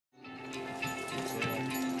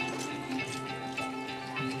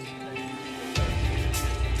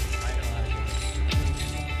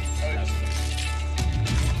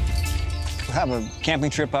Have a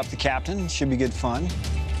camping trip up the Capitan. Should be good fun.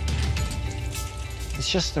 It's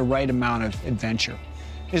just the right amount of adventure.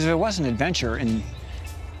 Because if it wasn't adventure and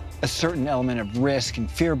a certain element of risk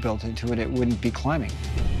and fear built into it, it wouldn't be climbing.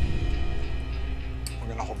 We're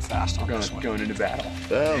gonna hold fast on this one. Going into battle.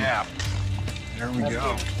 Boom. Yeah. There we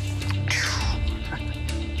go.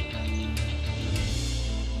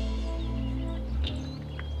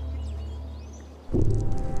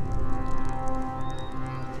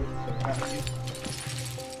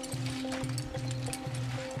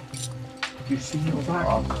 You see your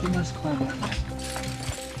rock, you must climb that.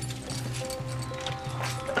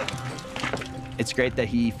 It's great that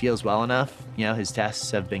he feels well enough. You know, his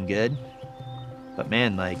tests have been good. But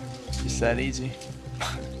man, like, It's that easy.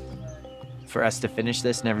 for us to finish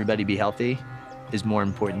this and everybody be healthy is more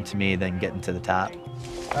important to me than getting to the top.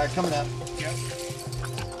 All right, coming up. Yep.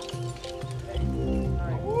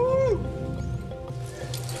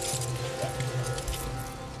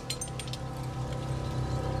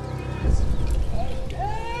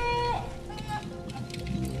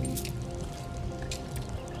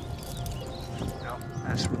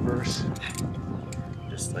 That's reverse.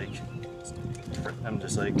 I'm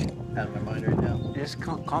just like out of my mind right now. Just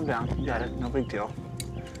calm down. You got it. No big deal.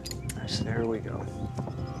 Nice. There we go.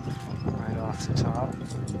 Right off the top.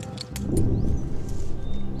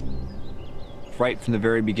 Right from the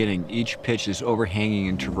very beginning, each pitch is overhanging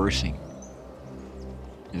and traversing.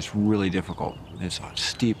 It's really difficult. It's a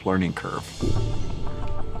steep learning curve.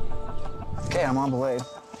 Okay, I'm on the way.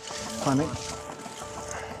 Climbing.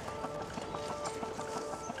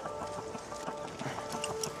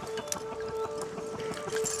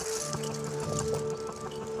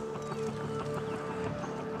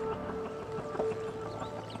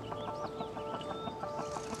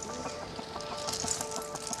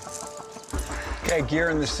 Okay, gear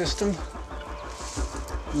in the system.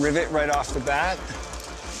 Rivet right off the bat.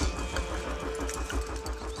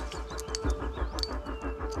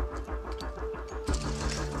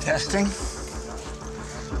 Testing.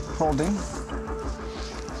 Holding.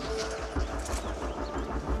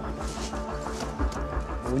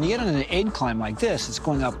 When you get on an aid climb like this, it's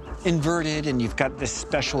going up inverted and you've got this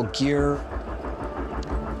special gear.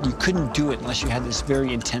 You couldn't do it unless you had this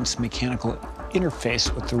very intense mechanical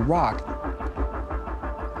interface with the rock.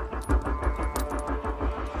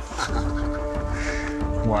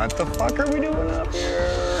 What the fuck are we doing up here?